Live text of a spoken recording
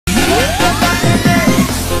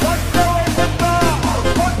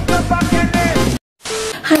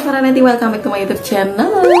para neti, welcome back to my YouTube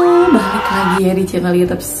channel. Balik lagi ya di channel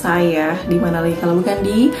YouTube saya. Dimana lagi kalau bukan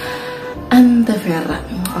di Antevera.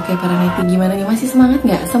 Oke para neti, gimana nih? Masih semangat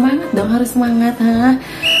nggak? Semangat dong, harus semangat, ha?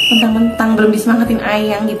 Mentang-mentang belum disemangatin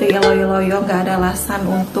ayang gitu ya, loyo-loyo, nggak ada alasan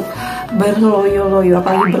untuk berloyo-loyo,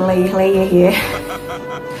 apalagi berleyeh-leyeh ya.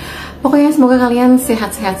 Pokoknya semoga kalian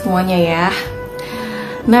sehat-sehat semuanya ya.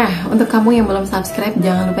 Nah, untuk kamu yang belum subscribe,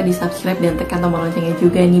 jangan lupa di subscribe dan tekan tombol loncengnya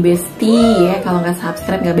juga nih bestie ya. Kalau nggak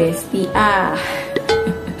subscribe nggak bestie.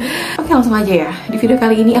 Oke, langsung aja ya. Di video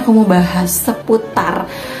kali ini aku mau bahas seputar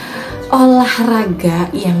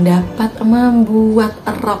olahraga yang dapat membuat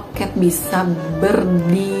roket bisa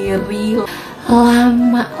berdiri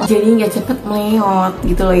lama, jadi nggak cepet meleot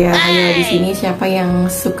gitu loh ya. Ayo di sini siapa yang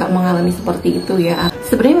suka mengalami seperti itu ya?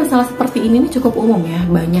 Sebenarnya masalah seperti ini nih cukup umum ya,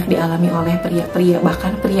 banyak dialami oleh pria-pria,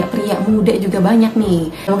 bahkan pria-pria muda juga banyak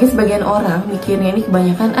nih. Mungkin sebagian orang mikirnya ini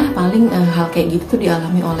kebanyakan paling hal kayak gitu tuh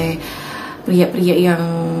dialami oleh pria-pria yang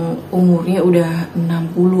umurnya udah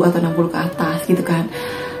 60 atau 60 ke atas gitu kan.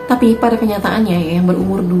 Tapi pada kenyataannya ya, yang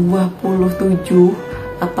berumur 27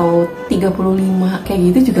 atau 35 kayak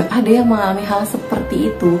gitu juga ada yang mengalami hal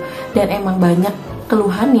seperti itu, dan emang banyak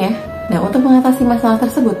keluhannya. Nah, untuk mengatasi masalah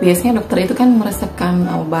tersebut biasanya dokter itu kan meresepkan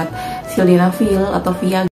obat sildenafil atau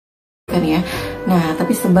Viagra kan ya. Nah,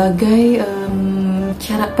 tapi sebagai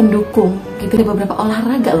cara pendukung gitu, ada beberapa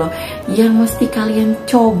olahraga loh yang mesti kalian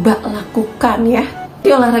coba lakukan ya. Di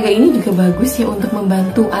olahraga ini juga bagus ya untuk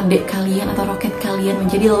membantu adik kalian atau roket kalian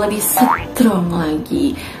menjadi lebih strong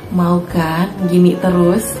lagi. Mau kan gini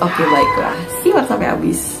terus? Oke, baiklah, simak sampai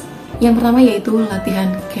habis. Yang pertama yaitu latihan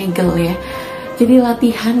Kegel ya. Jadi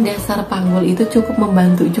latihan dasar panggul itu cukup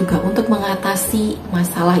membantu juga untuk mengatasi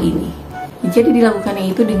masalah ini. Jadi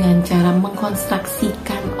dilakukannya itu dengan cara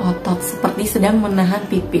mengkonstruksikan otot seperti sedang menahan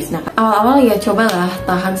pipis. Nah, awal-awal ya cobalah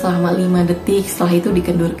tahan selama 5 detik, setelah itu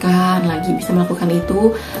dikendurkan lagi. Bisa melakukan itu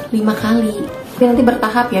 5 kali. Tapi nanti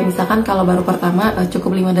bertahap ya, misalkan kalau baru pertama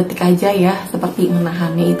cukup 5 detik aja ya, seperti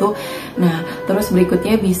menahannya itu. Nah, terus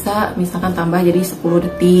berikutnya bisa misalkan tambah jadi 10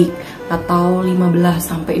 detik atau 15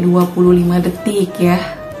 sampai 25 detik ya.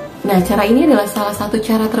 Nah, cara ini adalah salah satu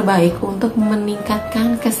cara terbaik untuk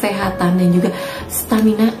meningkatkan kesehatan dan juga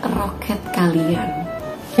stamina roket kalian.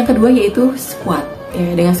 Yang kedua yaitu squat.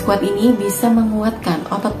 Ya, dengan squat ini bisa menguatkan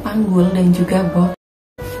otot panggul dan juga bot.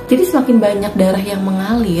 Jadi semakin banyak darah yang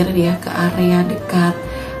mengalir ya ke area dekat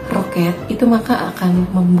roket, itu maka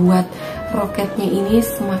akan membuat roketnya ini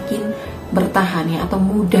semakin bertahan ya, atau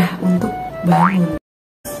mudah untuk bangun.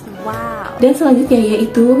 Wow. Dan selanjutnya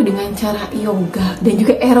yaitu dengan cara yoga dan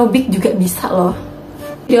juga aerobik juga bisa loh.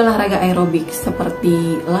 Di olahraga aerobik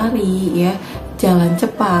seperti lari ya, jalan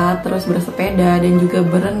cepat, terus bersepeda dan juga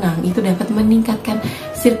berenang itu dapat meningkatkan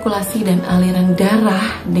sirkulasi dan aliran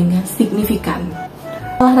darah dengan signifikan.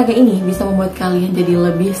 Olahraga ini bisa membuat kalian jadi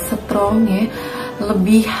lebih strong ya,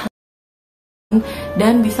 lebih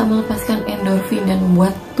dan bisa melepaskan endorfin dan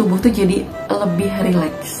membuat tubuh tuh jadi lebih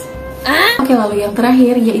rileks. Oke, lalu yang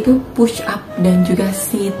terakhir yaitu push up dan juga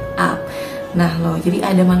sit up. Nah loh, jadi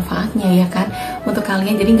ada manfaatnya ya kan untuk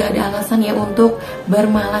kalian, jadi nggak ada alasan ya untuk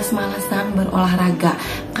bermalas-malasan berolahraga.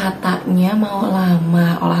 Katanya mau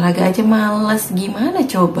lama olahraga aja males, gimana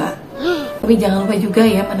coba? Tapi jangan lupa juga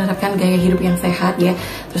ya menerapkan gaya hidup yang sehat ya.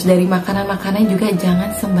 Terus dari makanan-makanan juga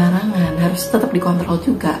jangan sembarangan, harus tetap dikontrol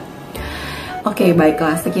juga. Oke,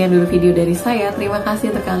 baiklah, sekian dulu video dari saya. Terima kasih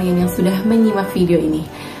untuk kalian yang sudah menyimak video ini.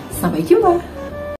 Sampai jumpa.